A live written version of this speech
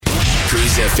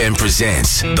Cruise FM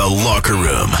presents The Locker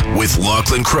Room with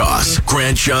Lachlan Cross,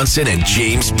 Grant Johnson, and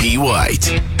James P.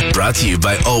 White. Brought to you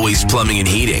by Always Plumbing and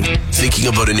Heating. Thinking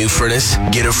about a new furnace?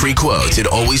 Get a free quote at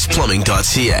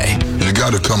alwaysplumbing.ca. You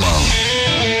gotta come on.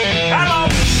 Hello!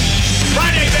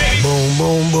 Friday, baby! Boom,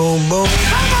 boom, boom, boom.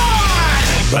 Come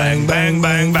on! Bang, bang,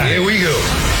 bang, bang. Here we go.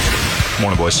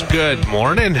 Morning, boys. Good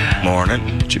morning.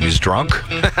 Morning. Jimmy's drunk.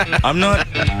 I'm not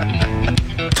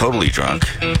totally drunk.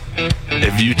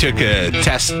 If you took a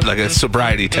test, like a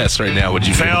sobriety test right now, would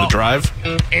you be able to drive?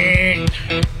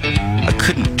 I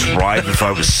couldn't drive if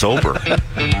I was sober.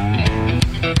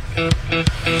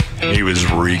 He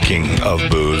was reeking of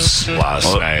booze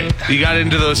last night. You got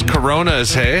into those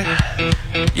Coronas, hey?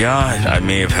 Yeah, I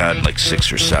may have had like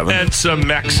 6 or 7. And some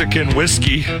Mexican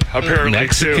whiskey, apparently,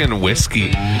 Mexican too.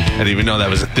 whiskey. I didn't even know that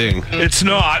was a thing. It's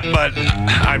not, but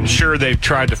I'm sure they've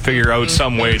tried to figure out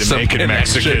some way to Some make it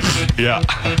Mexican. Yeah.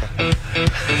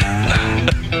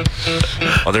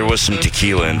 Oh, there was some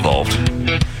tequila involved.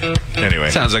 Anyway.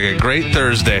 Sounds like a great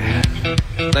Thursday.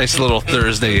 Nice little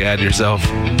Thursday you had yourself.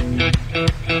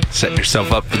 Setting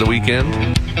yourself up for the weekend.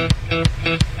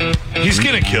 He's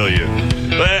going to kill you.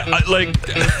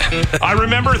 I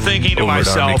remember thinking to Over at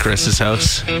Army myself, Chris's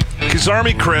house. because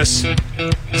Army Chris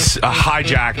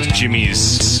hijacked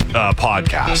Jimmy's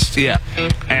podcast. Yeah.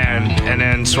 And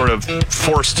then sort of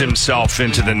forced himself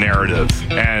into the narrative.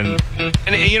 And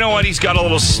you know what? He's got a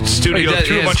little studio,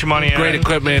 threw a bunch of money in great it.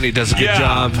 equipment. He does a good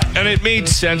job. And it made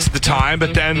sense at the time,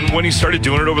 but then when he started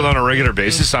doing it on a regular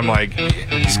basis, I'm like,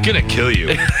 he's going to kill you.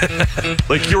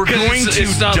 Like, you're going to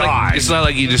die. It's not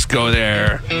like you just go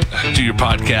there, do your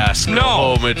podcast, go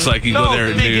home. It's like you go there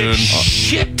at they noon. get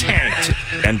shit tanked.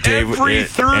 And Dave, Every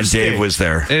Thursday. and Dave was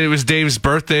there. And it was Dave's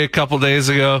birthday a couple days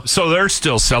ago. So they're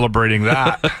still celebrating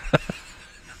that.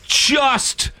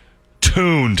 Just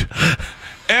tuned.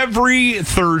 Every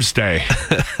Thursday.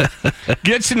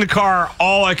 Gets in the car,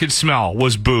 all I could smell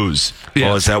was booze.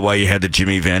 Yeah. Oh, is that why you had the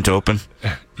Jimmy vent open?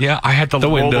 Yeah, I had to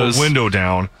roll windows. the window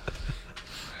down.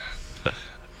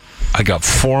 I got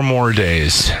 4 more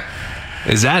days.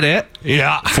 Is that it?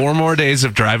 Yeah. 4 more days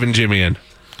of driving Jimmy in.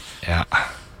 Yeah.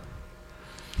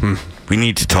 We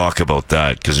need to talk about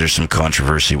that because there's some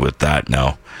controversy with that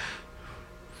now.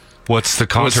 What's the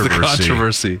What's controversy? the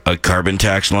controversy? A carbon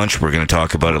tax lunch. We're going to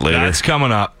talk about it later. That's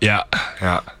coming up. Yeah.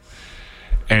 Yeah.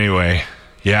 Anyway,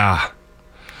 yeah.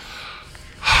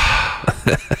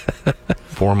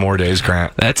 4 more days,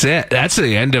 Grant. That's it. That's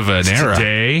the end of an era.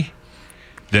 Today,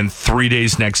 then 3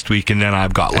 days next week, and then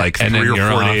I've got like And then 3 or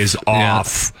you're 4 off. days Yeah.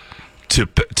 off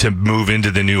to move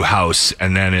into the new house,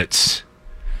 and then it's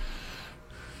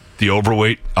the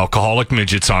overweight alcoholic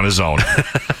midgets on his own.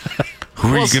 Who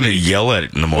are We'll you going to see. yell at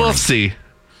in the morning? We'll see.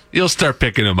 You'll start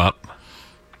picking him up.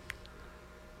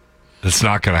 It's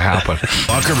not going to happen.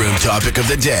 Locker Room topic of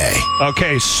the day.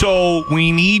 Okay, so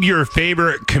we need your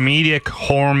favorite comedic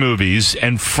horror movies,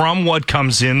 and from what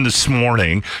comes in this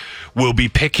morning, we'll be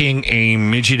picking a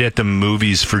midget at the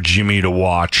movies for Jimmy to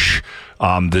watch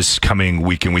this coming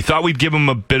weekend. We thought we'd give him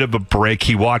a bit of a break.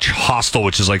 He watched Hostel,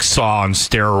 which is like Saw on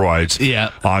steroids,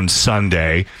 on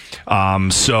Sunday.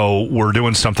 So we're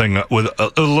doing something with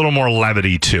a little more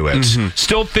levity to it.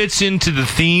 Still fits into the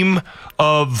theme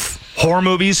of horror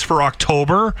movies for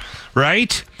October,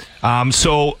 right?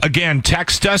 So again,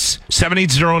 text us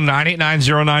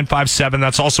 780-989-0957.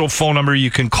 That's also a phone number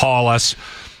you can call us.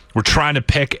 We're trying to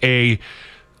pick a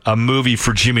movie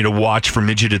for Jimmy to watch for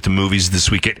Midget at the Movies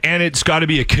this weekend, and it's got to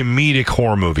be a comedic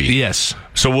horror movie. Yes.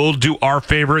 So we'll do our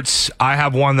favorites. I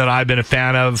have one that I've been a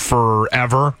fan of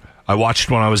forever. I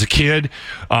watched when I was a kid.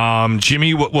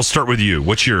 Jimmy, we'll start with you.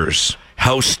 What's yours?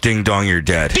 House Ding Dong, You're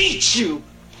Dead. Beat you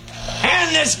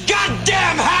and this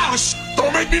goddamn house.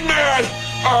 Don't make me mad.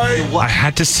 I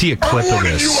had to see a clip of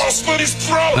this. I'll slit his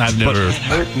throat. I've never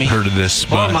heard of this, Or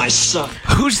but my son.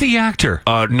 Who's the actor?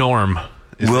 Norm.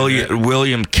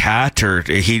 William Catt, or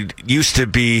he used to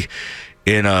be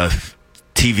in a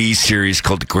TV series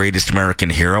called The Greatest American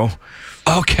Hero.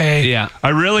 Okay. Yeah.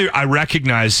 I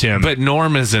recognize him. But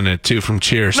Norm is in it, too, from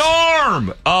Cheers.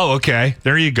 Norm! Oh, okay.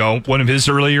 There you go. One of his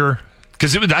earlier...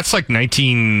 Because that's like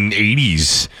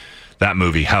 1980s, that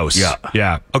movie, House. Yeah.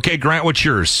 Yeah. Okay, Grant, what's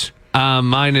yours?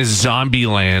 Mine is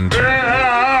Zombieland.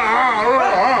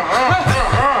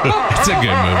 It's a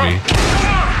good movie.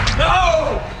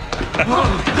 No,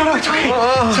 it's okay.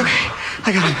 It's okay.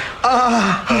 I got him.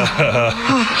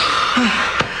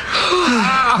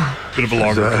 Bit of a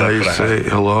longer clip, How you but I say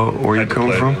hello? Where you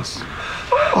come from?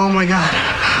 Oh my god.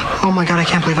 Oh my god, I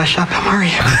can't believe I shot Bill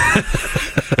Murray.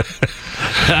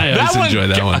 I always enjoy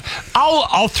that one.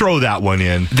 I'll throw that one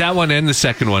in. That one and the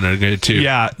second one are good too.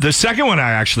 Yeah, the second one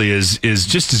I actually is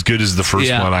just as good as the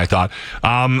first one, I thought.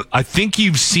 I think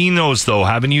you've seen those though,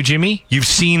 haven't you, Jimmy? You've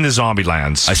seen the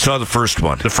Zombielands. I saw the first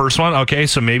one. The first one? Okay,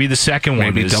 so maybe the second one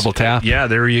Maybe is double tap. Yeah,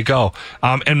 there you go.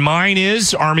 And mine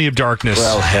is Army of Darkness.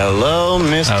 Well, hello,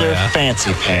 Mr. Oh, yeah.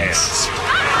 Fancy Pants.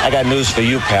 I got news for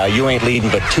you, pal. You ain't leading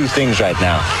but two things right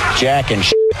now. Jack and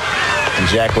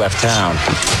Jack left town.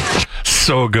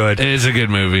 So good. It is a good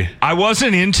movie. I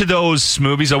wasn't into those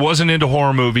movies. I wasn't into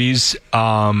horror movies.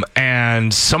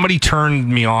 And somebody turned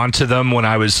me on to them when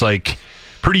I was like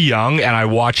pretty young, and I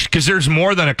watched, because there's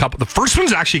more than a couple. The first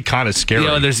one's actually kind of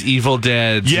scary. There's Evil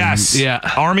Dead. Yes. Yeah.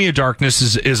 Army of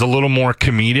Darkness is a little more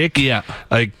comedic. Yeah.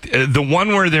 Like the one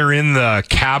where they're in the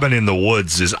cabin in the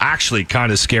woods is actually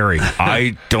kind of scary.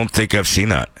 I don't think I've seen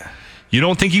that. You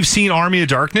don't think you've seen Army of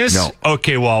Darkness? No.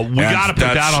 Okay, well, we got to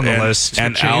put that on the list.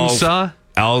 And Chainsaw?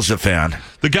 Al's a fan.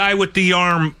 The guy with the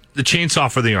arm, the chainsaw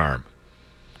for the arm.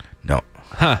 No.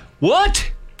 Huh.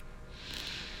 What?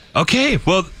 Okay,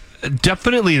 well,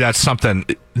 definitely that's something.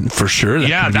 For sure.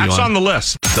 That's on the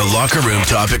list. The locker room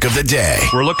topic of the day.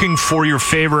 We're looking for your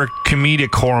favorite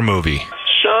comedic horror movie.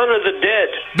 Shaun of the Dead.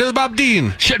 Bill Bob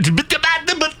Dean. Rock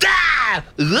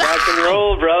and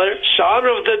roll, brother. Shaun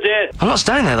of the Dead. I'm not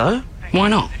staying there, though. Why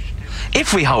not?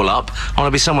 If we hole up, I want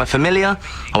to be somewhere familiar,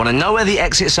 I want to know where the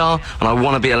exits are, and I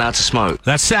want to be allowed to smoke.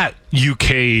 That's that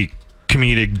UK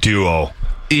comedic duo.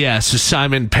 Yeah, so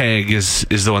Simon Pegg is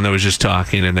the one that was just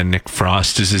talking, and then Nick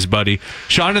Frost is his buddy.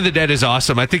 Shaun of the Dead is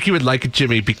awesome. I think you would like it,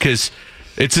 Jimmy, because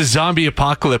it's a zombie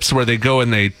apocalypse where they go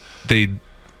and they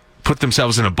put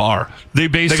themselves in a bar. They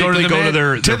basically go to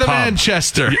their pub.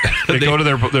 Manchester. They go to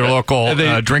their local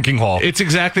drinking hall. It's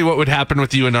exactly what would happen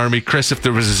with you and Army Chris if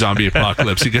there was a zombie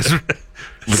apocalypse. You guys would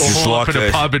hole up in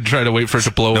a pub and try to wait for it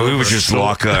to blow over. We would just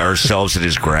lock ourselves in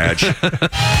his garage.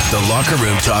 The locker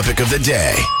room topic of the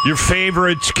day. Your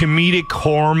favorite comedic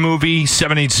horror movie,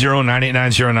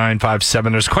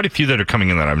 780-989-0957. There's quite a few that are coming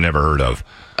in that I've never heard of.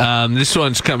 This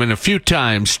one's coming a few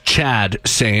times. Chad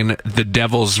saying The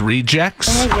Devil's Rejects.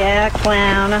 Oh, yeah,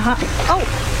 clown. Oh,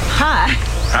 hi.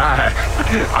 Hi.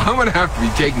 I'm going to have to be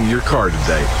taking your car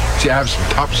today. See, I have some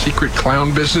top secret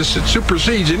clown business that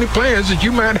supersedes any plans that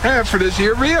you might have for this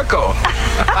here vehicle.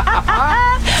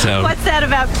 So, what's that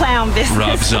about clown business?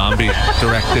 Rob Zombie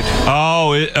directed.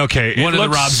 Oh, okay. One of the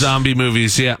Rob Zombie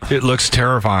movies, yeah. It looks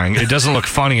terrifying. It doesn't look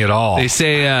funny at all. They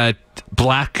say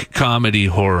black comedy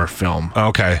horror film.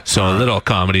 Okay. So a little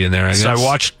comedy in there, I guess. So I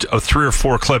watched 3 or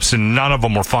 4 clips, and none of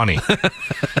them were funny.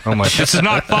 I'm like, this is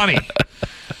not funny.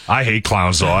 I hate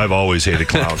clowns, though. I've always hated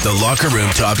clowns. The locker room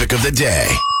topic of the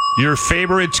day. Your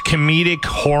favorite comedic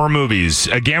horror movies.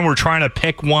 Again, we're trying to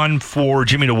pick one for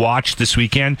Jimmy to watch this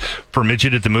weekend for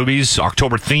Midget at the Movies.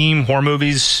 October theme, horror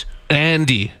movies.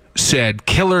 Andy said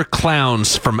Killer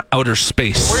Clowns from Outer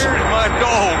Space. Where's my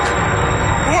dog?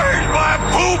 Where's my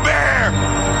Pooh Bear?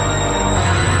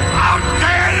 I'll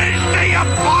tear this thing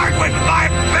apart with my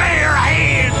bare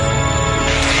hands.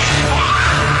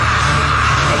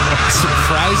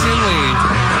 Surprisingly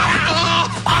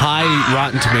high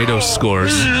Rotten Tomatoes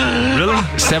scores. Really?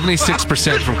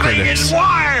 76% from critics.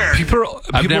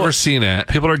 I've never seen it.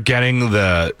 People are getting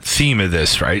the theme of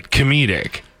this, right?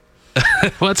 Comedic.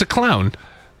 Well, it's a clown.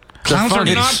 Clowns are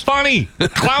not funny.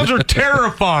 Clowns are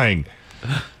terrifying.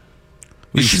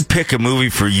 We should pick a movie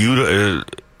for you to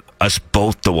us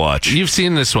both to watch. You've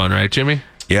seen this one, right, Jimmy?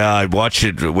 Yeah, I watched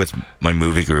it with my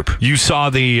movie group. You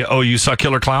saw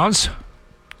Killer Clowns?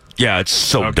 Yeah, it's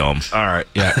so dumb. All right.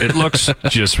 Yeah, it looks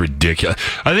just ridiculous.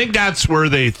 I think that's where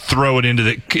they throw it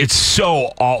into it's so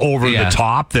all over the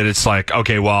top that it's like,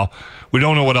 okay, well, we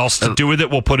don't know what else to do with it.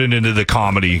 We'll put it into the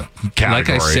comedy category. Like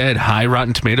I said, high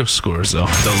Rotten Tomatoes scores, though.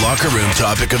 The locker room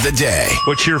topic of the day.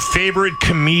 What's your favorite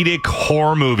comedic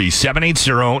horror movie?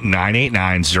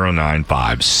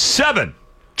 780-989-0957.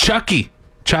 Chucky.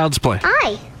 Child's Play.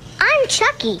 Hi, I'm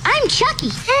Chucky. I'm Chucky.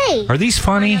 Hey. Are these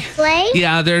funny? Play?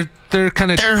 Yeah, they're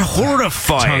kind of... They're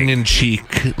horrifying.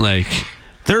 Tongue-in-cheek, like...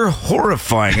 They're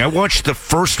horrifying. I watched the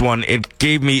first one. It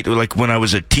gave me, like when I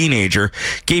was a teenager,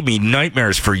 gave me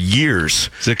nightmares for years.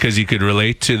 Is it because you could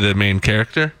relate to the main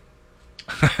character?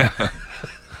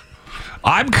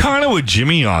 I'm kind of with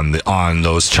Jimmy on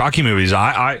those Chucky movies.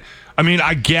 I mean,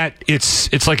 I get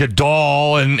it's like a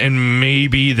doll, and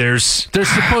maybe they're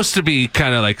supposed to be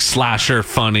kind of like slasher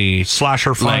funny,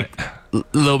 like a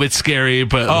little bit scary,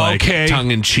 but like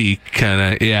tongue in cheek,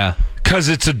 kind of, yeah. Because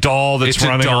it's a doll that's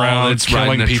running around, it's killing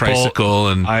riding a people. tricycle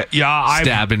and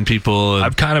stabbing people. And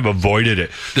I've kind of avoided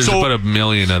it. There's about 1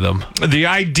 million of them. The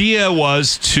idea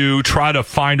was to try to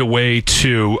find a way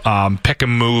to pick a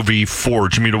movie for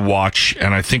Jimmy to watch,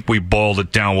 and I think we boiled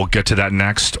it down. We'll get to that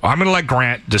next. I'm going to let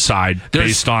Grant decide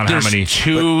based on how many. There's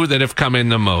two that have come in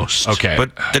the most. Okay.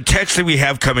 But the texts that we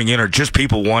have coming in are just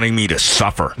people wanting me to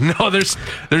suffer. No, there's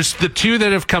the two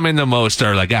that have come in the most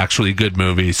are like actually good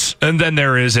movies. And then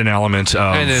there is an element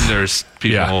of... And then there's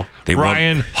people... Yeah.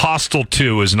 Ryan, Hostel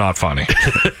 2 is not funny. 3, 2.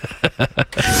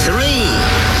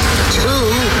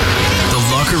 The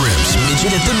Locker Room's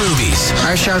Midget at the Movies.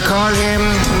 I shall call him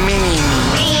Mini.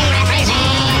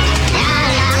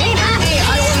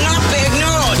 I will not be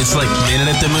ignored. It's like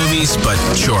Minute at the Movies, but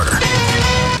shorter.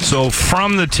 So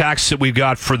from the text that we've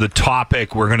got for the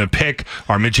topic, we're going to pick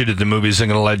our Midget at the Movies. I'm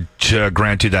going to let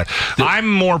Grant do that. I'm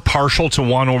more partial to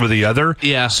one over the other.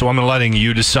 Yeah. So I'm letting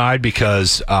you decide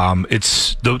because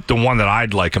it's the one that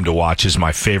I'd like him to watch is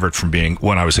my favorite from being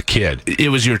when I was a kid. It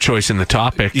was your choice in the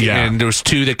topic. Yeah. And there was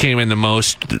two that came in the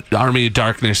most, Army of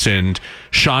Darkness and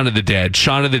Shaun of the Dead.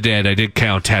 Shaun of the Dead, I did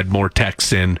count, had more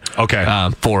texts in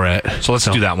for it. So let's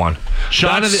do that one.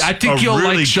 I think you'll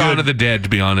like Shaun of the Dead, to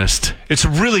be honest. It's a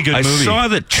really good movie. I saw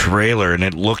the trailer and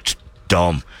it looked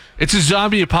dumb. It's a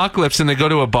zombie apocalypse and they go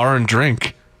to a bar and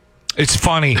drink. It's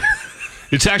funny.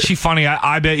 It's actually funny.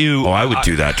 I bet you... Oh, I would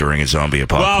do that during a zombie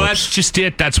apocalypse. Well, that's just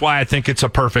it. That's why I think it's a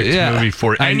perfect movie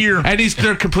for it. And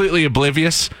they're completely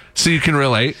oblivious, so you can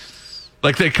relate.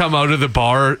 Like, they come out of the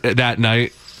bar that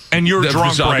night. And you're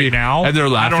drunk right now. And they're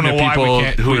laughing at people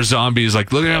who are zombies.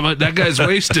 Like, look at that guy's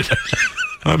wasted.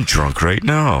 I'm drunk right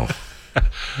now.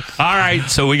 All right,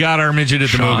 so we got our Midget at the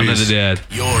Shaun Movies. of the Dead.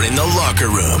 You're in the Locker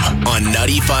Room on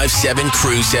 95.7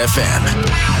 Cruise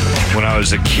FM. When I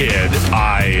was a kid,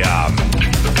 I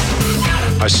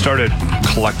started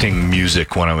collecting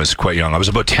music when I was quite young. I was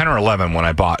about 10 or 11 when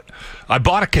I bought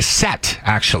a cassette,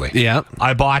 actually. Yeah.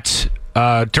 I bought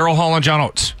Daryl Hall and John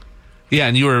Oates. Yeah,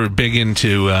 and you were big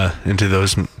into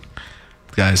those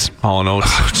guys, Hall &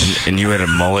 Oates. And you had a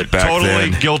mullet back then.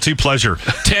 Totally guilty pleasure.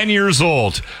 10 years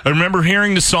old. I remember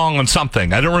hearing the song on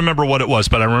something. I don't remember what it was,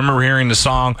 but I remember hearing the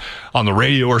song on the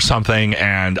radio or something,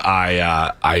 and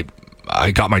I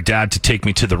got my dad to take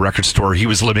me to the record store. He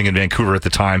was living in Vancouver at the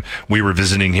time. We were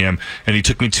visiting him, and he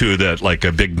took me to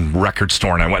a big record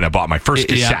store, and I went and I bought my first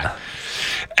cassette. Yeah.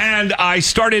 And I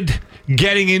started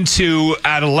getting into,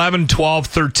 at 11, 12,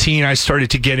 13, I started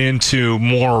to get into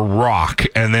more rock,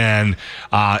 and then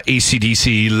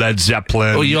AC/DC, Led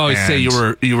Zeppelin. Well, you always say you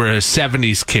were a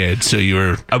 70s kid, so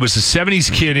I was a 70s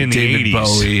kid in David the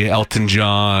 80s. Bowie, Elton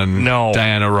John,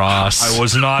 Diana Ross. I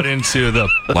was not into the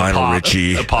Lionel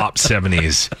Richie, the pop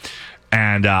 70s.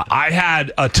 And I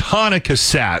had a ton of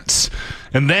cassettes.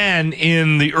 And then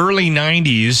in the early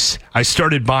 90s, I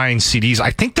started buying CDs.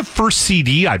 I think the first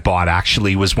CD I bought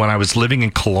actually was when I was living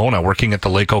in Kelowna, working at the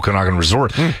Lake Okanagan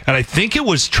Resort. And I think it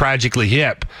was Tragically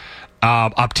Hip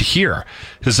up to here.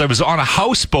 Because I was on a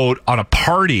houseboat on a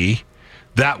party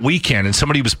that weekend, and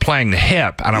somebody was playing the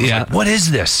Hip, and I was like, what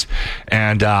is this?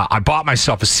 And I bought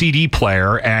myself a CD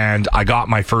player, and I got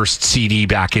my first CD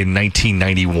back in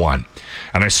 1991.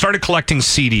 And I started collecting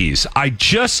CDs. I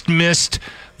just missed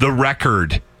the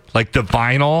record, like the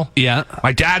vinyl. Yeah.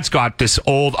 My dad's got this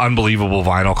old, unbelievable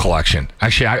vinyl collection.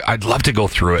 Actually, I'd love to go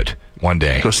through it one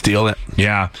day. Go steal it.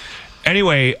 Yeah.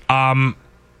 Anyway, I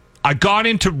got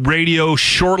into radio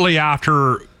shortly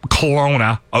after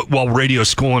Kelowna, radio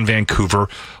school in Vancouver.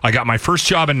 I got my first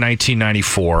job in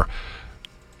 1994.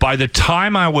 By the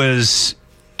time I was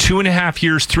 2.5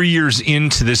 years, 3 years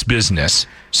into this business,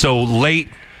 so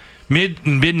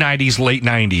mid-90s, late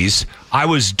 90s, I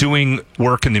was doing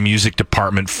work in the music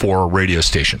department for radio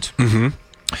stations. Mm-hmm.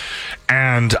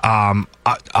 And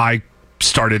I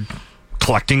started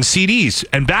collecting CDs.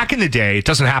 And back in the day, it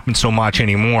doesn't happen so much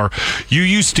anymore. You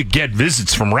used to get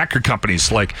visits from record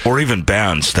companies, or even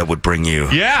bands that would bring you.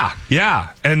 Yeah.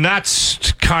 And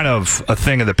that's kind of a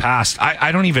thing of the past.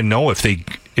 I don't even know if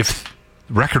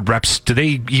record reps, do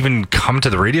they even come to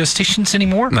the radio stations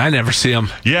anymore? I never see them.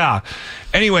 Yeah.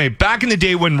 Anyway, back in the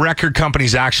day when record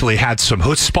companies actually had some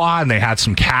chutzpah and they had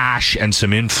some cash and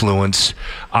some influence,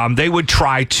 they would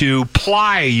try to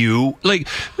ply you.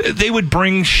 They would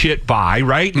bring shit by,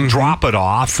 right? And drop it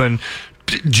off, and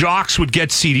jocks would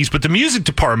get CDs, but the music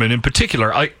department in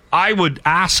particular, I would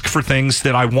ask for things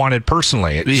that I wanted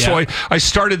personally. Yeah. So I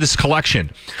started this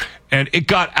collection, and it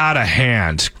got out of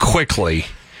hand quickly.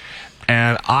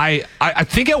 And I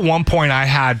think at one point I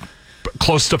had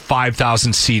close to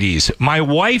 5,000 CDs. My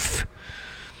wife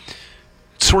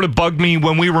sort of bugged me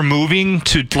when we were moving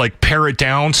to like pare it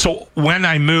down. So when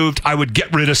I moved, I would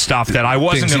get rid of stuff that I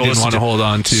wasn't Things you going to didn't listen want to hold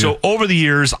on to. So over the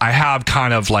years, I have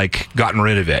kind of like gotten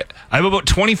rid of it. I have about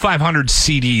 2,500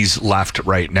 CDs left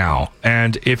right now.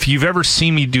 And if you've ever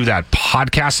seen me do that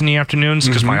podcast in the afternoons,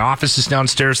 because my office is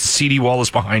downstairs, the CD wall is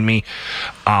behind me.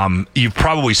 You've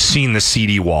probably seen the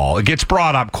CD wall. It gets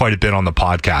brought up quite a bit on the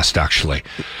podcast, actually.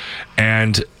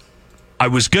 And I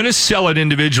was going to sell it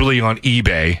individually on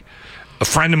eBay. A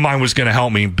friend of mine was going to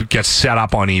help me get set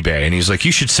up on eBay, and he's like,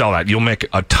 you should sell that. You'll make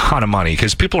a ton of money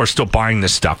because people are still buying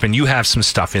this stuff, and you have some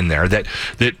stuff in there that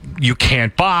you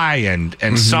can't buy, and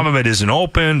some of it isn't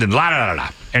opened, and la la la la.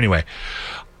 Anyway,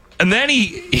 and then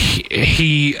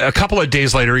he a couple of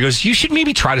days later, he goes, you should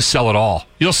maybe try to sell it all.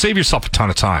 You'll save yourself a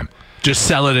ton of time. Just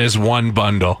sell it as one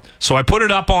bundle. So I put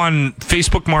it up on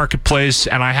Facebook Marketplace,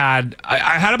 and I had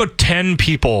about 10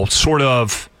 people sort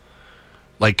of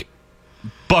like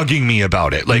bugging me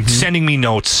about it, like sending me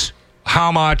notes.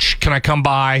 How much can I come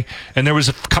by? And there was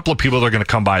a couple of people that are going to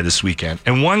come by this weekend.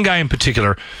 And one guy in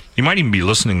particular, he might even be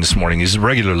listening this morning. He's a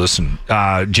regular listen.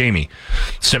 Jamie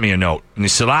sent me a note, and he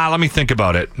said, let me think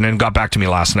about it. And then got back to me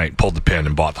last night, pulled the pin,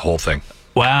 and bought the whole thing.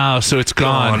 Wow, so it's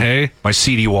gone, hey? My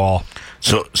CD wall.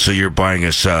 So you're buying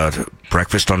us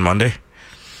breakfast on Monday?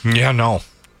 Yeah, no.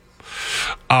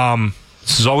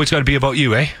 This has always got to be about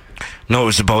you, eh? No, it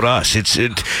was about us.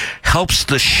 It helps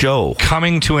the show.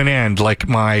 Coming to an end,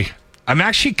 I'm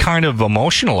actually kind of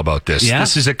emotional about this. Yeah?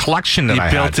 This is a collection that you I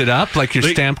built it up like your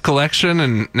stamp collection,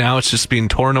 and now it's just being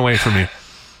torn away from you.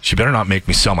 She better not make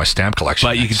me sell my stamp collection.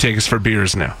 But you can take us for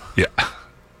beers now. Yeah.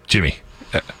 Jimmy.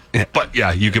 Yeah. But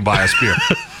yeah, you can buy us beer.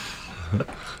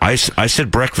 I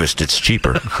said breakfast. It's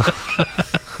cheaper.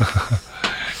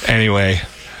 Anyway,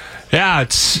 yeah,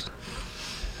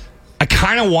 I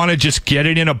kind of want to just get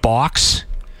it in a box.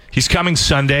 He's coming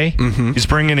Sunday. He's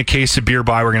bringing a case of beer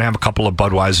by. We're going to have a couple of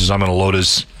Budweisers. I'm going to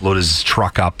load his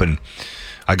truck up, and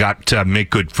I got Make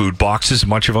Good food boxes, a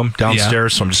bunch of them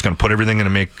downstairs. So I'm just going to put everything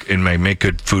in my Make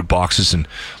Good food boxes and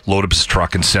load up his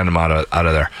truck and send him out of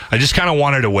there. I just kind of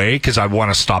want it away because I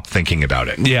want to stop thinking about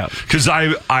it. Yeah, because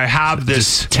I have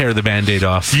this, just tear the Band-Aid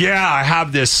off. Yeah, I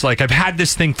have this. Like, I've had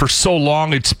this thing for so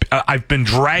long. I've been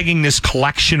dragging this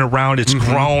collection around. It's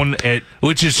grown.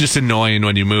 Which is just annoying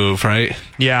when you move, right?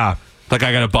 Yeah. Like,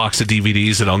 I got a box of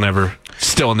DVDs that I'll never,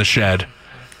 still in the shed.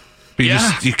 But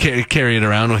you carry it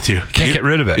around with you. Can't get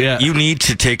rid of it. Yeah. You need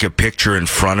to take a picture in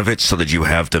front of it so that you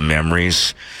have the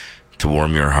memories to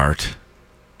warm your heart,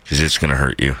 because it's going to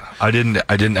hurt you. I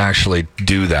didn't actually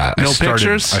do that.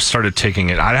 Pictures? I started taking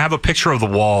it. I have a picture of the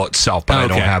wall itself, but I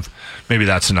don't have. Maybe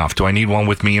that's enough. Do I need one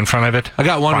with me in front of it? I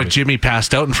got one with Jimmy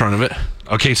passed out in front of it.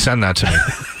 Okay, send that to me,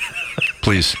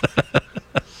 please.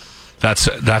 That's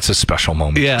a special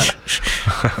moment. Yeah.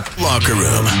 Locker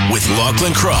Room with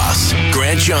Lachlan Cross,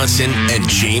 Grant Johnson, and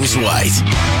James White.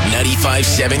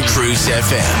 95.7 Cruise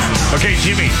FM. Okay,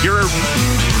 Jimmy,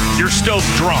 you're still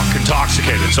drunk,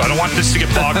 intoxicated, so I don't want this to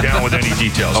get bogged down with any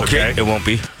details. Okay, it won't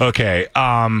be. Okay.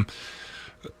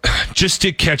 Just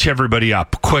to catch everybody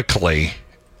up quickly,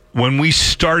 when we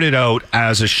started out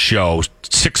as a show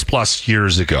 6+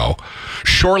 years ago,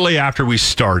 shortly after we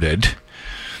started,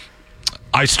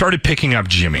 I started picking up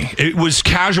Jimmy. It was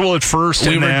casual at first.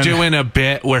 We were doing a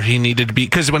bit where he needed to be,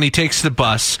 because when he takes the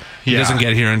bus, he doesn't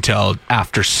get here until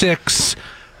after 6.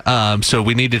 So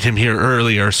we needed him here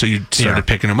earlier, so you started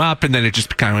picking him up, and then it just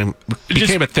became a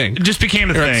thing. It just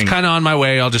became a thing. It's kind of on my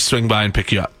way. I'll just swing by and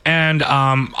pick you up. And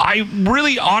I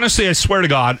really, honestly, I swear to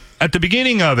God, at the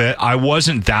beginning of it, I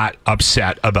wasn't that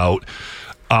upset about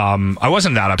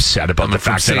the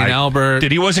fact that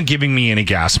he wasn't giving me any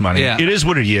gas money. Yeah. It is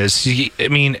what it is.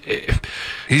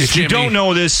 If you don't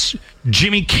know this,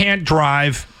 Jimmy can't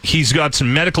drive. He's got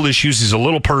some medical issues. He's a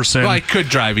little person. Well, I could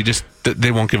drive.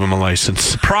 They won't give him a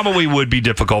license. Probably would be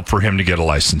difficult for him to get a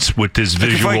license with his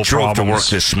visual problems. If I drove to work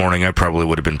this morning, I probably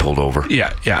would have been pulled over.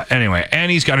 Yeah. Anyway,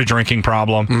 and he's got a drinking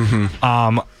problem.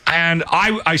 And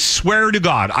I swear to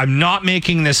God, I'm not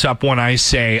making this up when I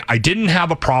say I didn't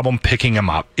have a problem picking him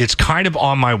up. It's kind of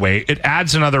on my way. It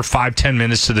adds another 5-10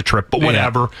 minutes to the trip, but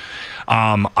whatever.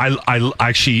 I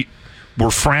actually,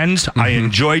 we're friends. I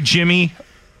enjoy Jimmy.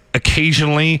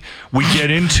 Occasionally, we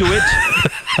get into it.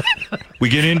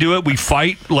 We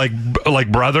fight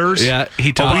like brothers. Yeah,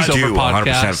 he talks over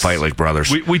podcasts. 100% fight like brothers.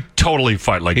 We totally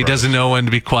fight like brothers. He doesn't know when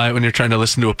to be quiet when you're trying to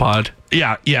listen to a pod.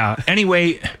 Yeah.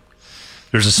 Anyway,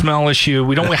 there's a smell issue.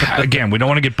 We don't want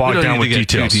to get bogged down with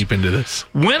details. Too deep into this.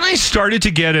 When I started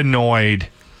to get annoyed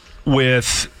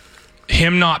with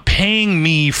him not paying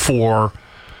me for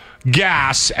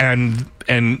gas and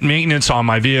maintenance on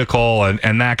my vehicle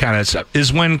and that kind of stuff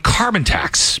is when carbon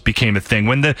tax became a thing.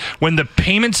 When the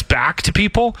payments back to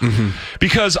people,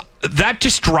 because that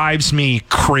just drives me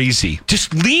crazy.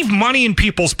 Just leave money in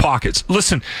people's pockets.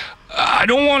 Listen, I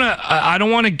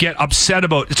don't want to get upset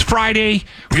about it's Friday.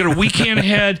 We got a weekend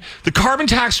ahead. The carbon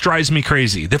tax drives me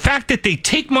crazy. The fact that they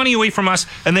take money away from us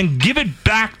and then give it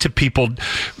back to people,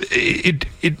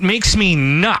 it makes me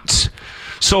nuts.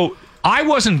 So I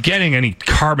wasn't getting any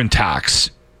carbon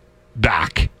tax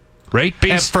back, right?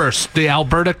 At first, the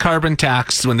Alberta carbon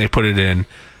tax, when they put it in,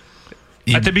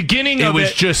 at the beginning it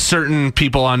was just certain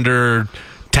people under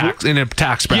tax in a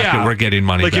tax bracket were getting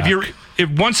money like back. If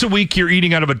once a week you're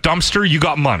eating out of a dumpster, you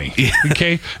got money.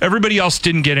 Okay? Everybody else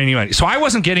didn't get any money. So I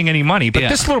wasn't getting any money, but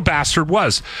this little bastard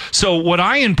was. So what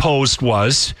I imposed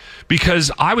was, because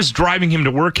I was driving him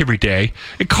to work every day,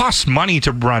 it costs money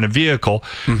to run a vehicle.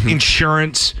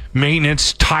 Insurance,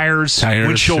 maintenance, tires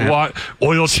windshield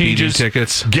oil changes,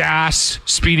 tickets, gas,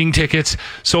 speeding tickets.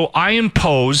 So I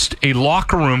imposed a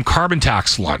locker room carbon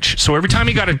tax lunch. So every time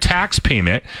he got a tax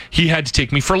payment, he had to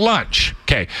take me for lunch.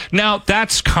 Okay. Now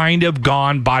that's kind of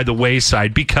gone by the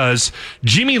wayside because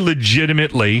Jimmy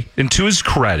legitimately, and to his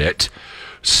credit,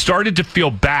 started to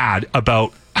feel bad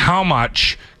about how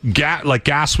much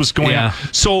gas was going up.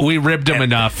 So we ribbed him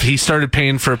enough. He started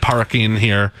paying for parking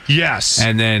here. Yes.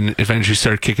 And then eventually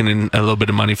started kicking in a little bit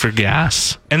of money for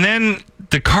gas. And then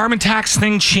the carbon tax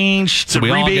thing changed. So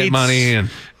we all get money. And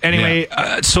anyway,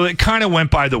 so it kind of went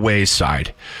by the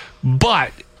wayside.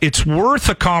 But it's worth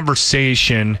a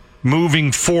conversation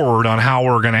moving forward on how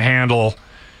we're going to handle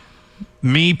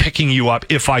me picking you up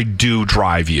if I do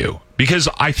drive you. Because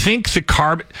I think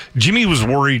Jimmy was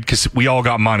worried because we all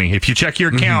got money. If you check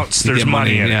your accounts, there's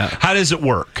money in it. How does it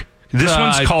work? This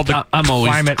one's called the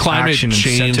climate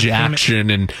change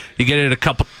action, and you get it a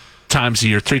couple times a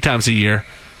year, 3 times a year,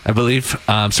 I believe.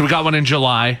 So we got one in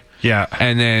July. Yeah.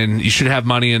 And then you should have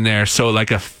money in there. So I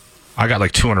got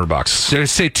like $200. They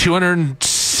say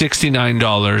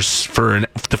 $269 for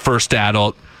the first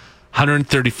adult,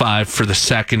 $135 for the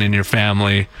second in your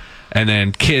family, and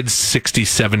then kids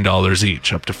 $67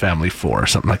 each up to family 4 or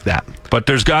something like that. But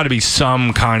there's got to be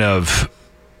some kind of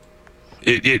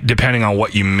depending on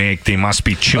what you make, they must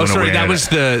be chewing away. That was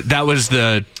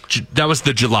the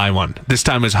July one. This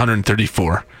time was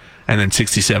 134, and then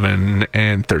 67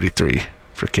 and 33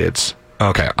 for kids.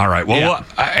 Okay, all right. Well,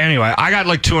 anyway, I got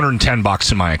like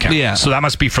 $210 in my account. Yeah. So that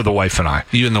must be for the wife and I.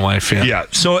 You and the wife, yeah. Yeah.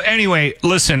 So anyway,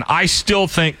 listen, I still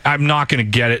think I'm not going to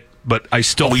get it, but I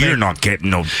still think... you're not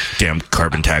getting no damn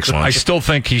carbon tax one. I still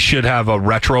think he should have a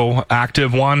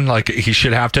retroactive one. Like, he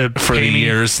should have to for the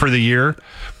years. For the year.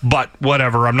 But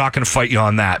whatever, I'm not going to fight you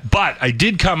on that. But I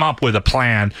did come up with a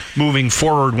plan moving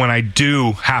forward when I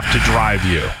do have to drive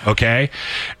you, okay?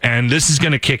 And this is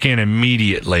going to kick in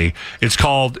immediately. It's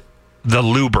called the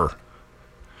Luber.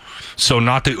 So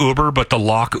not the Uber, but the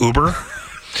Lock Uber.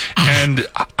 And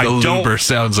I don't... Luber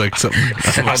sounds like something.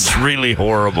 That's really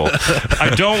horrible.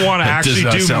 I don't want to actually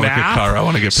do sound math. Like a car I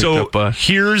want to get picked up by.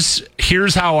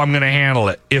 Here's how I'm going to handle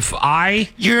it.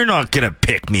 You're not going to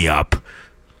pick me up.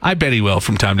 I bet he will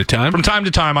from time to time. From time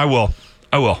to time, I will.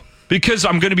 Because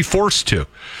I'm going to be forced to.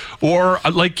 Or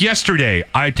like yesterday,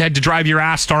 I had to drive your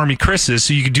ass to Army Chris's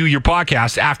so you could do your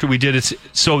podcast after we did it.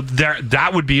 So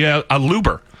that would be a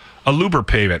Luber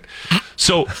payment.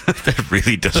 So that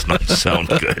really does not sound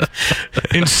good.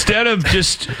 Instead of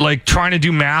just like trying to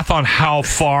do math on how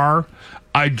far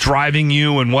I'm driving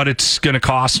you and what it's going to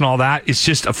cost and all that, it's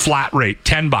just a flat rate,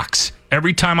 $10.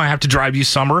 Every time I have to drive you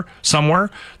somewhere,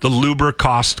 the Luber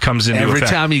cost comes into effect. Every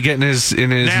time you get in his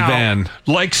van.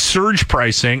 Like surge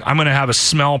pricing, I'm going to have a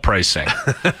smell pricing.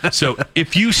 So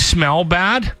if you smell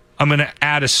bad, I'm going to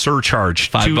add a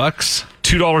surcharge. $5?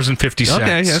 $2.50.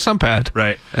 Okay, that's not bad.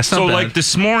 Right. That's not bad. Like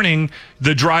this morning,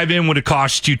 the drive-in would have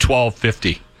cost you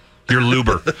 $12.50. Your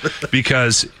Luber.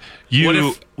 Because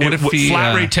you what if he,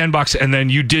 flat rate $10 and then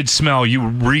you did smell, you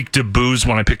reeked of booze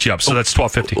when I picked you up, so that's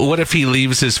 $12.50. What if he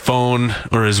leaves his phone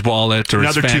or his wallet or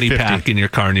his fanny pack in your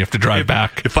car and you have to drive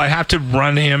back? If I have to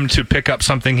run him to pick up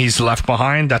something he's left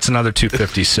behind, that's another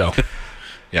 $2.50. So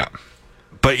yeah.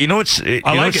 But you know what's I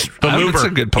like it. The Luber. It's a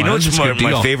good plan. You know what's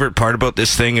my favorite part about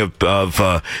this thing of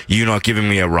you not giving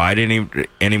me a ride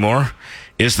anymore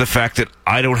is the fact that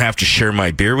I don't have to share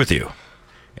my beer with you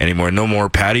anymore. No more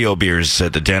patio beers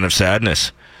at the Den of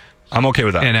Sadness. I'm okay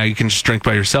with that. And now you can just drink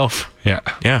by yourself. Yeah.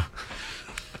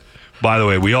 By the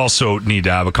way, we also need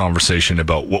to have a conversation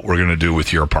about what we're going to do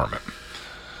with your apartment.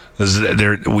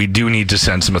 We do need to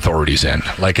send some authorities in.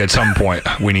 Like at some point,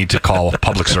 we need to call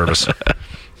public service.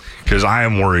 because I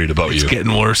am worried about It's you.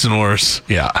 getting worse and worse.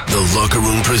 Yeah. The Locker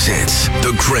Room presents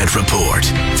The Grant Report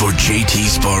for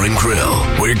JT's Bar and Grill,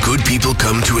 where good people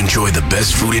come to enjoy the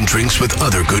best food and drinks with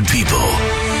other good people.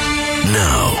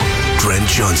 Now, Grant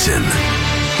Johnson.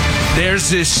 There's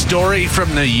this story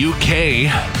from the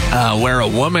UK where a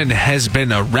woman has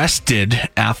been arrested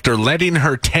after letting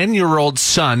her 10-year-old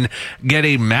son get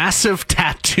a massive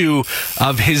tattoo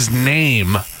of his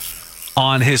name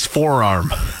on his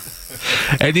forearm.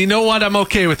 And you know what? I'm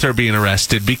okay with her being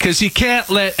arrested because you can't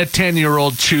let a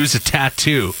 10-year-old choose a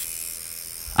tattoo.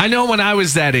 I know when I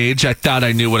was that age, I thought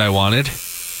I knew what I wanted.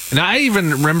 And I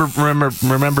even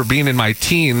remember being in my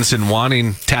teens and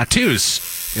wanting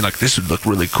tattoos. You're like, this would look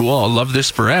really cool. I'll love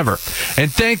this forever.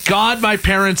 And thank God my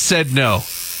parents said no.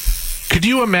 Could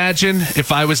you imagine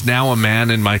if I was now a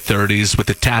man in my 30s with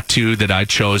a tattoo that I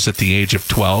chose at the age of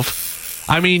 12?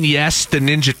 I mean, yes, the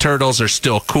Ninja Turtles are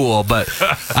still cool, but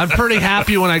I'm pretty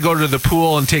happy when I go to the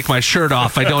pool and take my shirt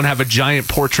off. I don't have a giant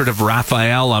portrait of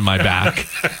Raphael on my back.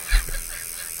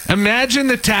 Imagine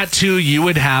the tattoo you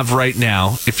would have right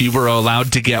now if you were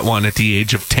allowed to get one at the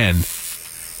age of 10.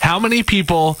 How many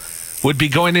people would be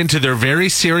going into their very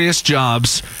serious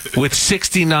jobs with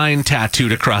 69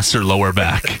 tattooed across their lower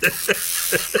back?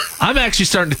 I'm actually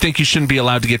starting to think you shouldn't be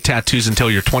allowed to get tattoos until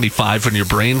you're 25 when your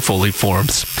brain fully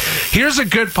forms. Here's a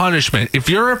good punishment. If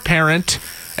you're a parent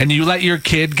and you let your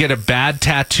kid get a bad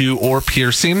tattoo or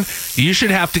piercing, you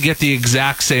should have to get the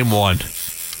exact same one.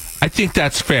 I think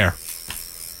that's fair.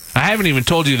 I haven't even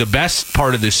told you the best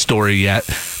part of this story yet.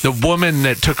 The woman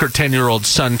that took her 10-year-old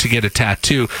son to get a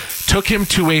tattoo took him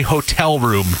to a hotel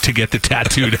room to get the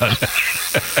tattoo done.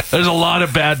 There's a lot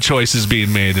of bad choices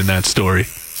being made in that story.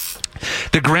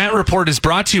 The Grant Report is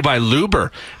brought to you by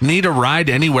Luber. Need a ride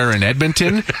anywhere in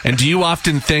Edmonton? And do you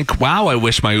often think, wow, I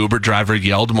wish my Uber driver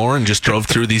yelled more and just drove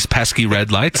through these pesky red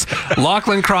lights?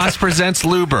 Lachlan Cross presents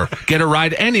Luber. Get a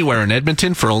ride anywhere in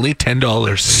Edmonton for only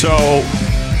 $10. So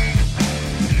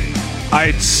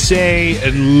I'd say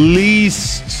at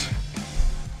least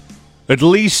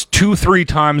 2-3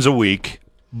 times a week,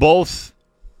 both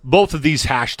of these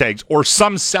hashtags or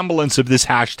some semblance of this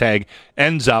hashtag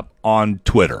ends up on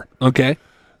Twitter. Okay.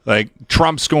 Like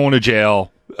Trump's going to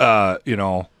jail,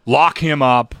 lock him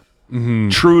up. Mm-hmm.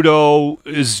 Trudeau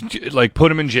is like, put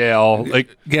him in jail.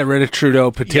 Like, get rid of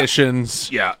Trudeau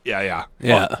petitions. Yeah.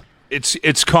 Well,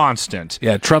 it's constant.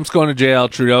 Yeah, Trump's going to jail.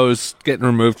 Trudeau's getting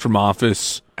removed from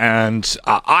office. And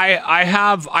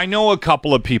I know a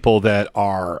couple of people that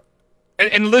are,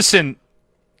 and listen,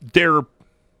 they're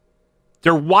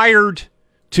wired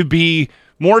to be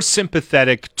more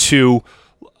sympathetic to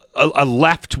a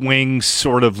left-wing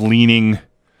sort of leaning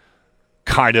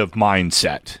kind of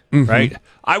mindset, right?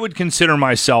 I would consider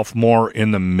myself more in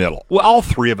the middle. Well, all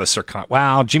three of us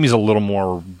are Jimmy's a little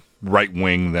more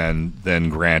right-wing than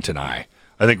Grant and I.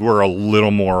 I think we're a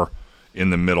little more in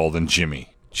the middle than Jimmy.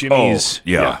 Jimmy's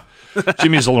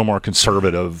Jimmy's a little more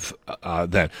conservative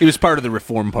than he was part of the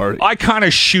Reform Party. I kind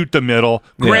of shoot the middle.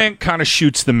 Grant kind of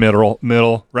shoots the middle,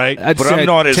 right? But I'm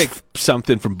not take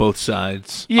something from both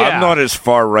sides. Yeah. I'm not as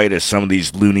far right as some of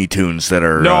these Looney Tunes that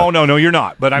are. No, you're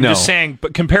not. But I'm just saying.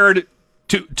 But compared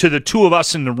to the two of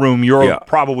us in the room, you're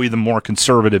probably the more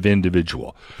conservative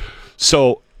individual.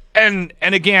 So, and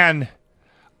again,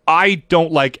 I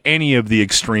don't like any of the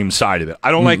extreme side of it.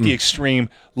 I don't like the extreme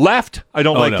left. I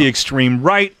don't like the extreme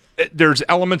right. There's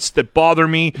elements that bother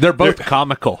me. They're both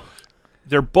comical.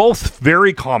 They're both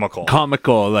very comical.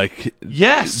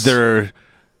 Yes. They're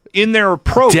in their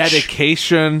approach.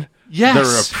 Dedication. Yes.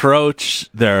 Their approach.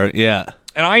 And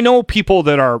I know people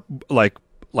that are like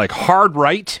hard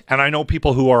right, and I know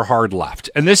people who are hard left.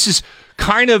 And this is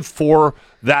kind of for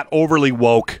that overly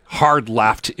woke, hard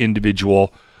left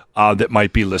individual that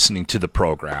might be listening to the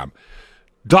program.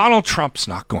 Donald Trump's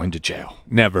not going to jail.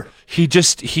 Never. He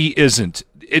isn't.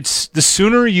 It's the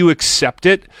sooner you accept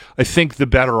it, I think the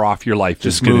better off your life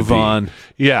is going to be. Move on.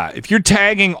 Yeah. If you're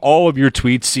tagging all of your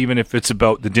tweets, even if it's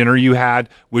about the dinner you had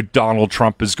with Donald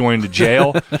Trump is going to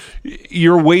jail,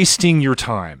 you're wasting your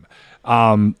time.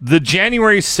 The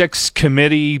January 6th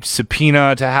committee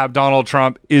subpoena to have Donald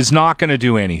Trump is not going to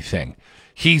do anything.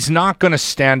 He's not going to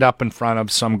stand up in front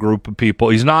of some group of people.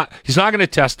 He's not going to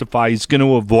testify. He's going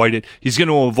to avoid it. He's going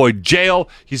to avoid jail.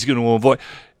 He's going to avoid.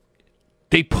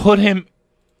 They put him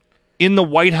in the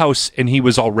White House and he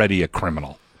was already a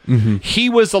criminal. Mm-hmm. He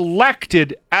was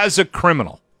elected as a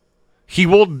criminal. He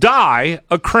will die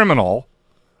a criminal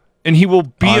and he will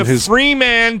be a free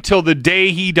man till the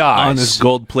day he dies. On his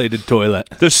gold-plated toilet.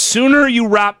 The sooner you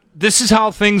this is how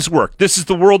things work. This is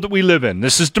the world that we live in.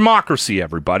 This is democracy,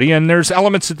 everybody, and there's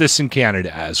elements of this in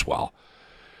Canada as well.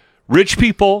 Rich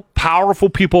people, powerful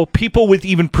people, people with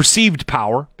even perceived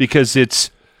power, because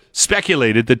it's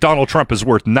speculated that Donald Trump is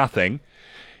worth nothing,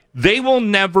 they will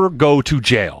never go to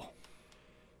jail.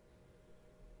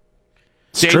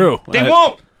 It's true. They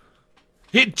won't.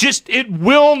 It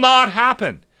will not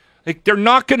happen. Like, they're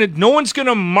not going to, no one's going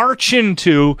to march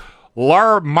into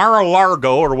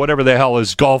Mar-a-Lago or whatever the hell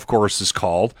his golf course is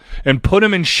called and put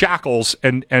him in shackles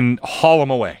and haul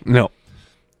him away. No.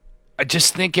 I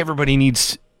just think everybody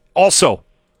needs, also,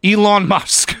 Elon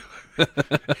Musk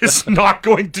is not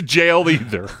going to jail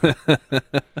either.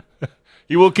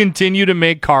 He will continue to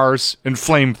make cars and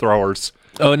flamethrowers.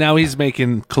 Oh, now he's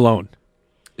making cologne.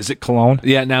 Is it cologne?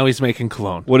 Yeah, now he's making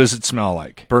cologne. What does it smell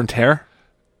like? Burnt hair?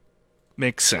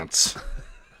 Makes sense.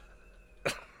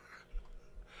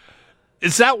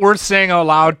 Is that worth saying out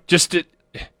loud? Just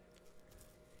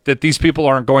that these people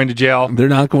aren't going to jail? They're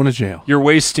not going to jail. You're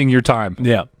wasting your time.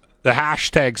 Yeah. The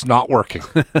hashtag's not working.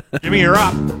 Give me your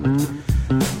up.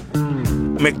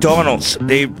 McDonald's,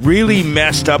 they really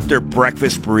messed up their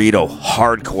breakfast burrito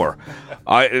hardcore.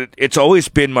 It's always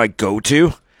been my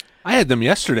go-to. I had them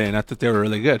yesterday, and I thought they were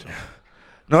really good.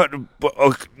 No,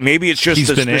 maybe it's just He's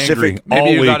the been specific. angry all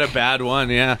Maybe you week got a bad one,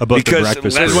 yeah. about Because the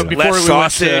breakfast less, burrito. Before less we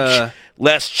sausage, went to-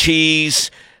 less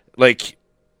cheese. Like,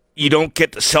 you don't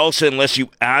get the salsa unless you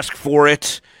ask for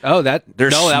it. Oh, that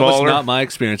was smaller. not my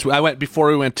experience. Before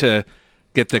we went to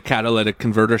get the catalytic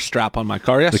converter strap on my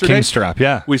car yesterday. The King strap,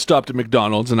 yeah. We stopped at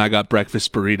McDonald's and I got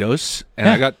breakfast burritos and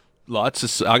I got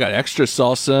I got extra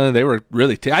salsa. They were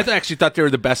really I actually thought they were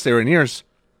the best they were in years.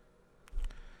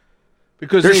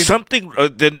 Because There's something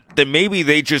that maybe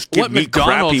they just give what me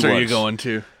McDonald's crappy are you ones. going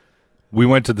to? We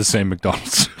went to the same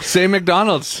McDonald's. Same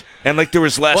McDonald's. And like there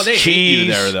was less Well, they cheese. hate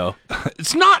you there though.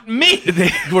 It's not me.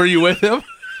 Were you with them?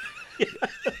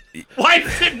 Why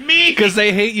is it me? Because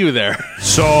they hate you there.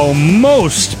 So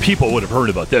most people would have heard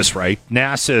about this, right?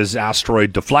 NASA's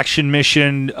asteroid deflection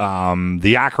mission.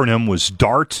 The acronym was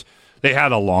DART. They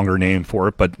had a longer name for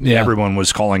it, but everyone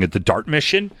was calling it the DART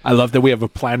mission. I love that we have a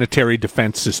planetary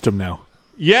defense system now.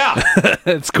 Yeah.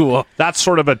 It's cool. That's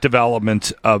sort of a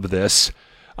development of this.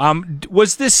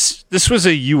 Was this was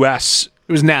a U.S.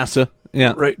 It was NASA.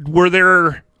 Yeah. Right. Were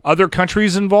there other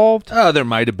countries involved? Oh, there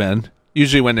might have been.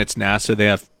 Usually when it's NASA, they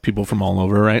have people from all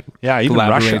over, right? Yeah, even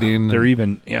Russia. Collaborating. They're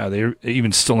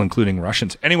even still including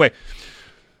Russians. Anyway,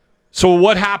 so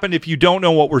what happened, if you don't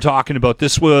know what we're talking about,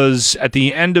 this was at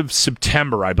the end of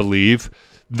September, I believe.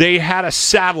 They had a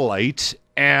satellite,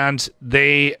 and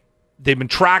they've been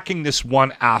tracking this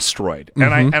one asteroid.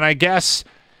 Mm-hmm. And I guess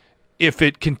if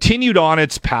it continued on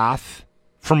its path,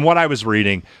 from what I was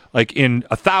reading, like in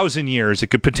 1,000 years, it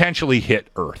could potentially hit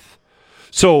Earth.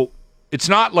 So it's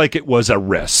not like it was a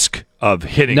risk of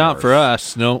hitting Not Earth. for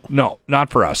us, no. No, not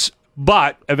for us.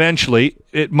 But eventually,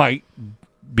 it might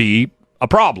be a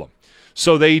problem.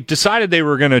 So they decided they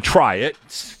were going to try it.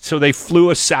 So they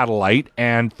flew a satellite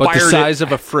and But fired the size it.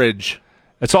 of a fridge.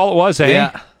 That's all it was, eh?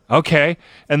 Yeah. Okay.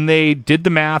 And they did the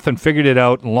math and figured it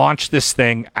out and launched this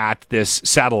thing at this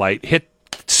satellite, hit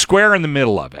square in the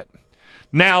middle of it.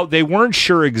 Now, they weren't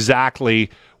sure exactly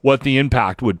what the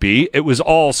impact would be. It was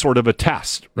all sort of a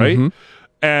test, right? Mm-hmm.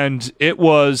 And it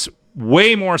was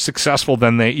way more successful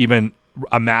than they even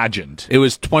imagined. It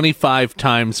was 25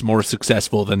 times more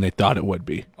successful than they thought it would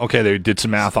be. Okay, they did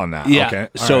some math on that. Yeah. Okay.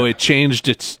 All So right. it changed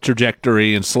its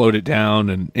trajectory and slowed it down.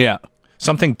 And yeah.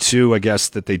 Something, too, I guess,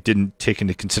 that they didn't take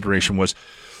into consideration was,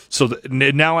 so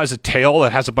it now has a tail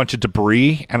that has a bunch of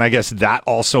debris, and I guess that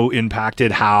also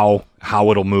impacted how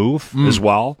it'll move as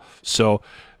well. So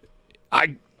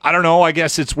I don't know. I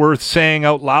guess it's worth saying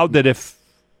out loud that if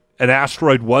an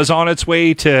asteroid was on its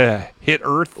way to hit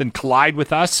Earth and collide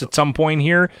with us at some point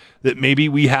here, that maybe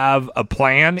we have a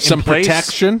plan Some in place.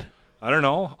 protection. I don't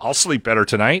know. I'll sleep better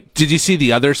tonight. Did you see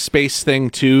the other space thing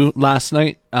too last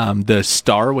night? The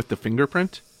star with the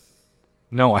fingerprint?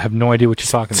 No, I have no idea what you're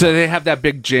talking So about. they have that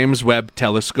big James Webb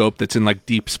telescope that's in like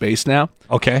deep space now.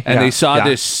 Okay. And yeah, they saw yeah.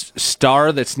 this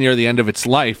star that's near the end of its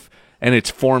life, and it's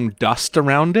formed dust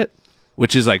around it,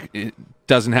 which is like, it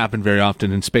doesn't happen very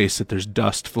often in space that there's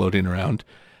dust floating around.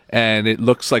 And it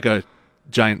looks like a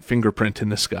giant fingerprint in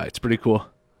the sky. It's pretty cool.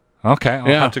 Okay, I'll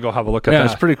have to go have a look at that. Yeah,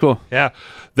 it's pretty cool. Yeah,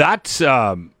 that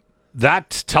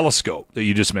telescope that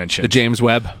you just mentioned, The James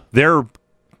Webb. they're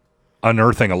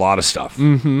unearthing a lot of stuff.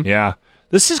 Mm-hmm. Yeah,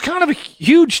 this is kind of a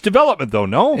huge development, though.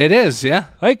 No, It is, yeah.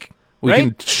 like We right?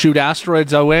 can shoot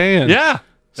asteroids away and Yeah,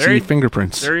 see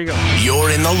fingerprints. there you go. You're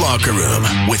in the locker room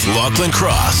with Lachlan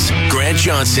Cross, Grant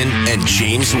Johnson, and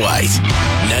James White.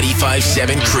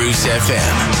 95.7 Cruise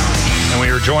FM. And we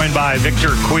are joined by Victor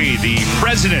Cui, the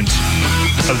president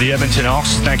of the Edmonton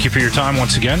Elks. Thank you for your time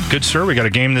once again. Good, sir. We got a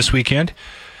game this weekend.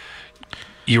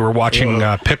 You were watching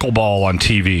pickleball on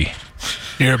TV.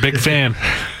 You're a big fan.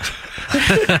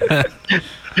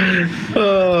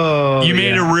 You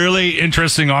made a really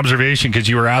interesting observation because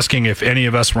you were asking if any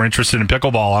of us were interested in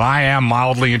pickleball, and I am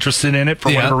mildly interested in it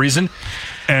for whatever reason.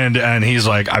 And he's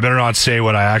like, I better not say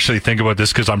what I actually think about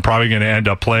this because I'm probably going to end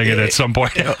up playing it at some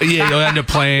point. Yeah, you'll end up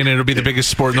playing. It'll be the biggest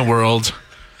sport in the world.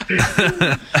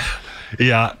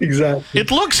 Yeah, exactly.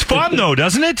 It looks fun though,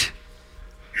 doesn't it?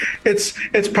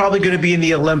 It's probably going to be in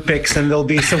the Olympics, and there'll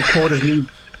be some quote of me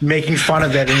making fun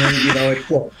of it, and then, it's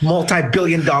a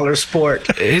multi-billion-dollar sport.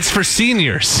 It's for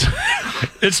seniors.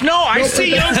 I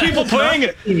see young people playing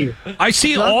it. I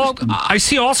see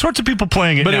all sorts of people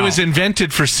playing it. But now. It was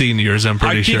invented for seniors, I'm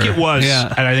pretty sure. I think it was.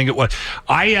 Yeah. And I think it was.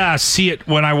 I see it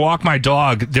when I walk my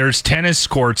dog. There's tennis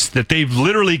courts that they've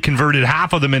literally converted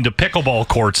half of them into pickleball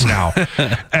courts now.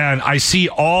 And I see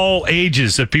all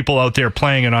ages of people out there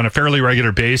playing it on a fairly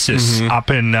regular basis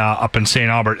up in St.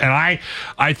 Albert. And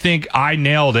I think I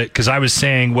nailed it because I was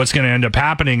saying what's going to end up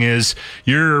happening is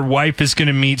your wife is going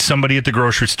to meet somebody at the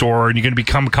grocery store and you're going to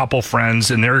become a couple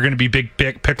friends and they're going to be big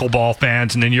pickleball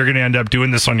fans, and then you're going to end up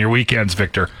doing this on your weekends,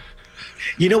 Victor.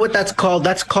 You know what that's called?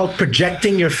 That's called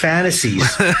projecting your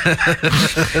fantasies. That's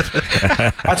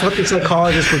what the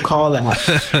psychologists would call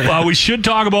that. Well, we should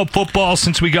talk about football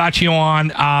since we got you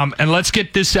on, and let's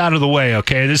get this out of the way,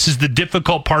 okay? This is the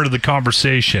difficult part of the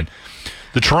conversation.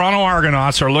 The Toronto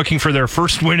Argonauts are looking for their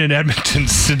first win in Edmonton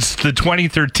since the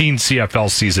 2013 CFL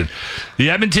season. The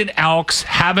Edmonton Elks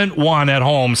haven't won at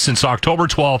home since October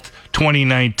 12th,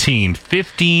 2019.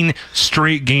 15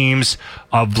 straight games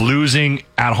of losing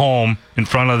at home in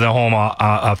front of the home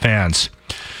fans.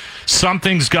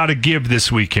 Something's got to give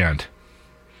this weekend.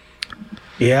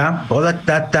 Yeah, well,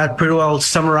 that pretty well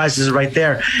summarizes it right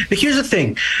there. But here's the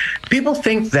thing. People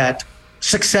think that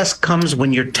success comes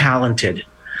when you're talented.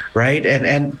 Right.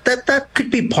 And that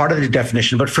could be part of the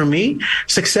definition. But for me,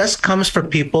 success comes for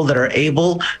people that are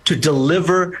able to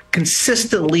deliver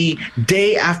consistently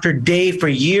day after day for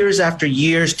years after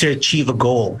years to achieve a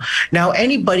goal. Now,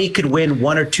 anybody could win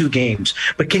 1 or 2 games,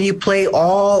 but can you play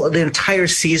the entire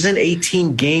season,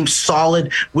 18 games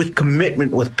solid with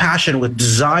commitment, with passion, with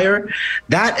desire?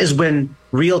 That is when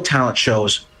real talent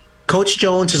shows. Coach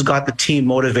Jones has got the team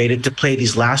motivated to play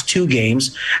these last 2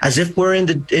 games as if we're in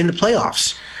the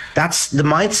playoffs. That's the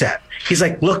mindset. He's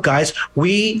like, look, guys,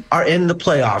 we are in the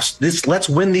playoffs. Let's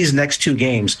win these next 2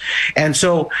 games. And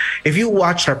so if you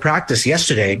watched our practice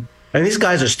yesterday, and these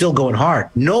guys are still going hard.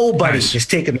 Nobody is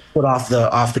taking the foot off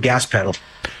the gas pedal.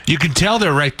 You can tell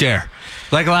they're right there.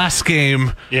 Like last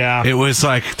game, it was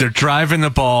like they're driving the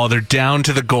ball, they're down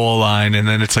to the goal line, and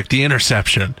then it's like the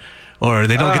interception. Or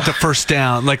they don't get the first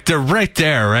down. Like, they're right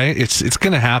there, right? It's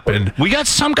going to happen. We got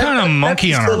some kind of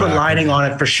monkey on our back. Silver lining on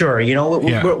it for sure. You know,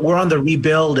 we're on the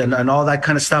rebuild and all that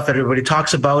kind of stuff that everybody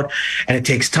talks about, and it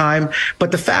takes time.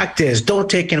 But the fact is, don't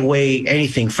take away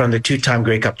anything from the 2-time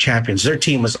Grey Cup champions. Their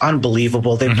team was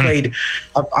unbelievable. They played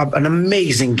an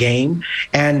amazing game,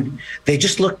 and they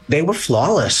were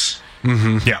flawless.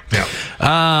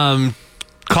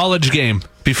 College game.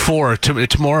 Before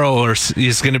tomorrow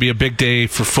is going to be a big day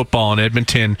for football in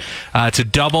Edmonton. It's a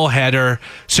double header,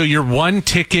 so your one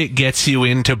ticket gets you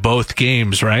into both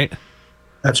games, right?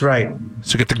 That's right.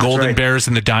 So get the Golden Bears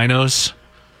and the Dinos.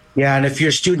 Yeah, and if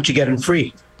you're a student, you get them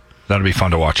free. That'll be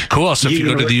fun to watch. Cool. So if you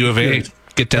go to the U of A,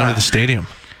 get down to the stadium.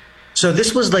 So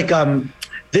this was like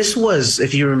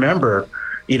if you remember,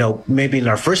 maybe in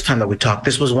our first time that we talked,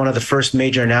 this was one of the first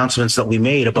major announcements that we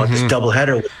made about this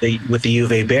doubleheader with the U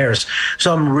of A Bears.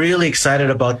 So I'm really excited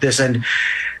about this. And,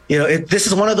 this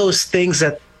is one of those things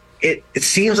that it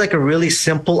seems like a really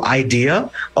simple idea.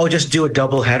 Oh, just do a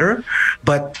doubleheader.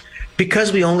 But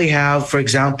because we only have, for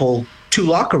example, 2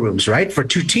 locker rooms, right, for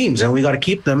 2 teams, and we got to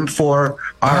keep them for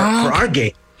our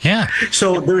game. Yeah.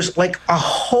 So there's like a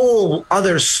whole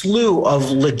other slew of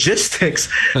logistics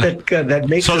that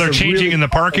makes. So they're changing in the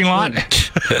parking lot.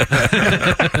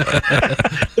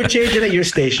 They're changing at your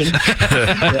station.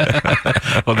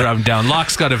 We'll drive them down.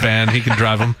 Locke's got a van; he can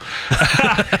drive them.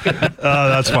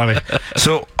 That's funny.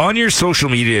 So on your social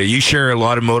media, you share a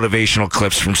lot of motivational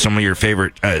clips from some of your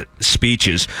favorite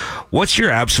speeches. What's your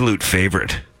absolute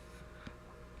favorite?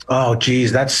 Oh,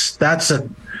 geez, that's a.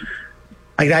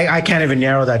 I can't even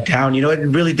narrow that down. It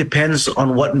really depends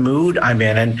on what mood I'm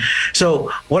in. And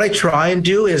so what I try and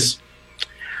do is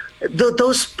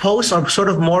those posts are sort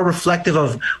of more reflective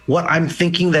of what I'm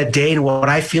thinking that day and what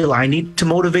I feel I need to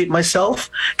motivate myself.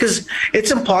 Because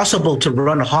it's impossible to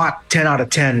run hot 10 out of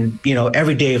 10,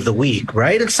 every day of the week,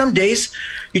 right? And some days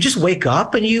you just wake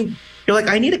up and you're like,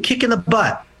 I need a kick in the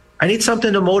butt. I need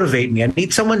something to motivate me. I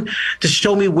need someone to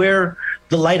show me where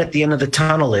the light at the end of the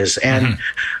tunnel is. And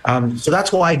so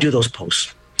that's why I do those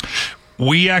posts.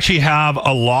 We actually have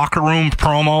a locker room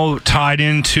promo tied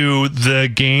into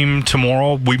the game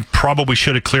tomorrow. We probably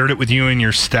should have cleared it with you and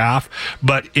your staff.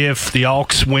 But if the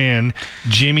Elks win,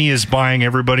 Jimmy is buying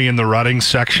everybody in the rutting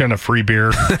section a free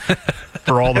beer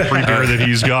for all the free beer that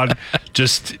he's got.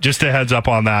 Just a heads up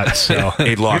on that. So,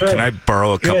 hey, Locke, can I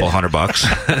borrow a couple $100?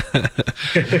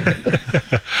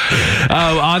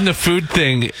 On the food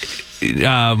thing,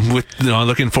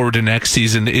 looking forward to next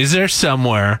season, is there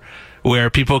somewhere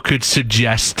where people could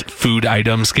suggest food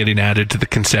items getting added to the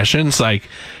concessions, like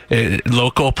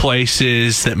local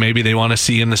places that maybe they want to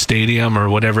see in the stadium or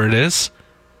whatever it is?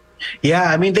 Yeah,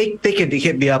 I mean, they could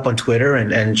hit me up on Twitter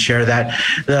and share that.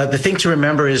 The thing to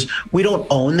remember is we don't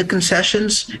own the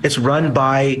concessions. It's run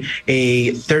by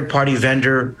a third-party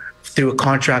vendor through a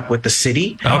contract with the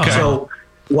city. Okay. So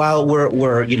while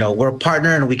we're a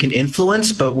partner and we can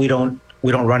influence, but we don't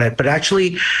run it. But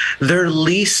actually, their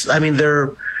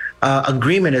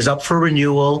agreement is up for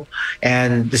renewal,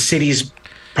 and the city's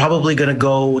probably going to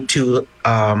go to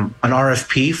an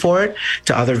RFP for it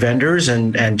to other vendors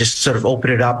and just sort of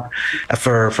open it up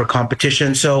for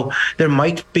competition. So there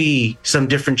might be some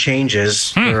different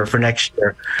changes for next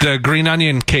year. The Green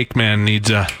Onion Cake Man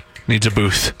needs a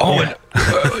booth. Oh, yeah.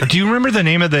 Do you remember the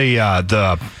name of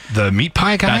the meat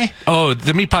pie guy?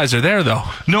 The meat pies are there though.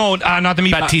 No, not the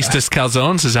meat Batista's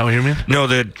calzones. Is that what you mean? No,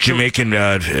 the Jamaican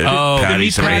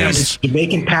patties.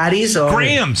 Jamaican patties.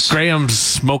 Graham's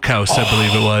Smokehouse, I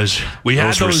believe it was.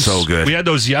 Those were so good. We had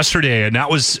those yesterday, and that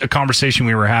was a conversation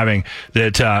we were having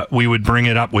that we would bring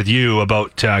it up with you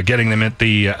about getting them at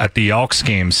the Elks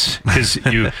games.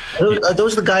 Are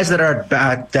those the guys that are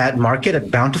at that market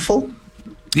at Bountiful?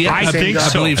 Yeah, I think so.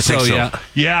 I believe so.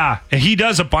 Yeah. And he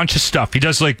does a bunch of stuff. He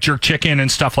does like jerk chicken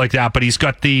and stuff like that, but he's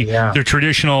got the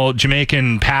traditional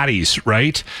Jamaican patties,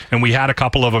 right? And we had a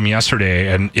couple of them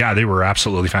yesterday, and they were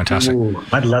absolutely fantastic. Ooh,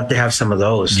 I'd love to have some of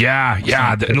those. Yeah,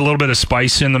 and a little bit of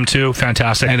spice in them too.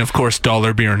 Fantastic. And of course,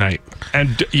 dollar beer night.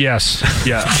 And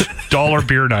dollar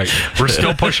beer night. We're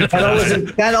still pushing for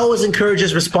that. That always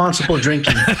encourages responsible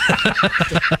drinking.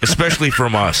 Especially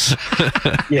from us.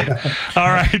 Yeah. All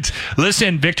right.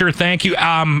 Listen, Victor, thank you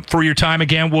for your time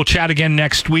again. We'll chat again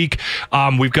next week.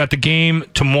 We've got the game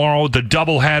tomorrow, the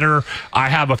doubleheader. I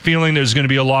have a feeling there's going to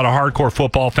be a lot of hardcore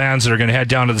football fans that are going to head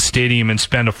down to the stadium and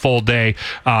spend a full day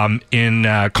in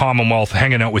Commonwealth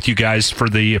hanging out with you guys for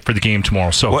the game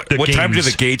tomorrow. So, what time do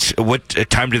the gates? What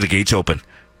time do the gates open?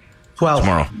 12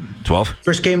 tomorrow. 12.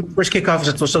 First kickoff is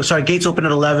at 12. So sorry, gates open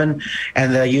at 11,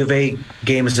 and the U of A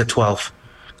game is at 12.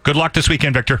 Good luck this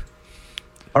weekend, Victor.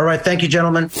 All right. Thank you,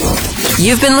 gentlemen.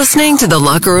 You've been listening to the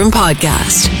Locker Room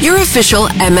Podcast, your official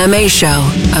MMA show.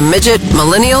 A midget,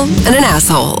 millennial, and an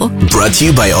asshole. Brought to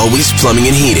you by Always Plumbing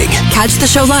and Heating. Catch the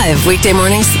show live weekday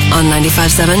mornings on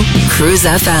 95.7 Cruise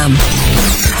FM.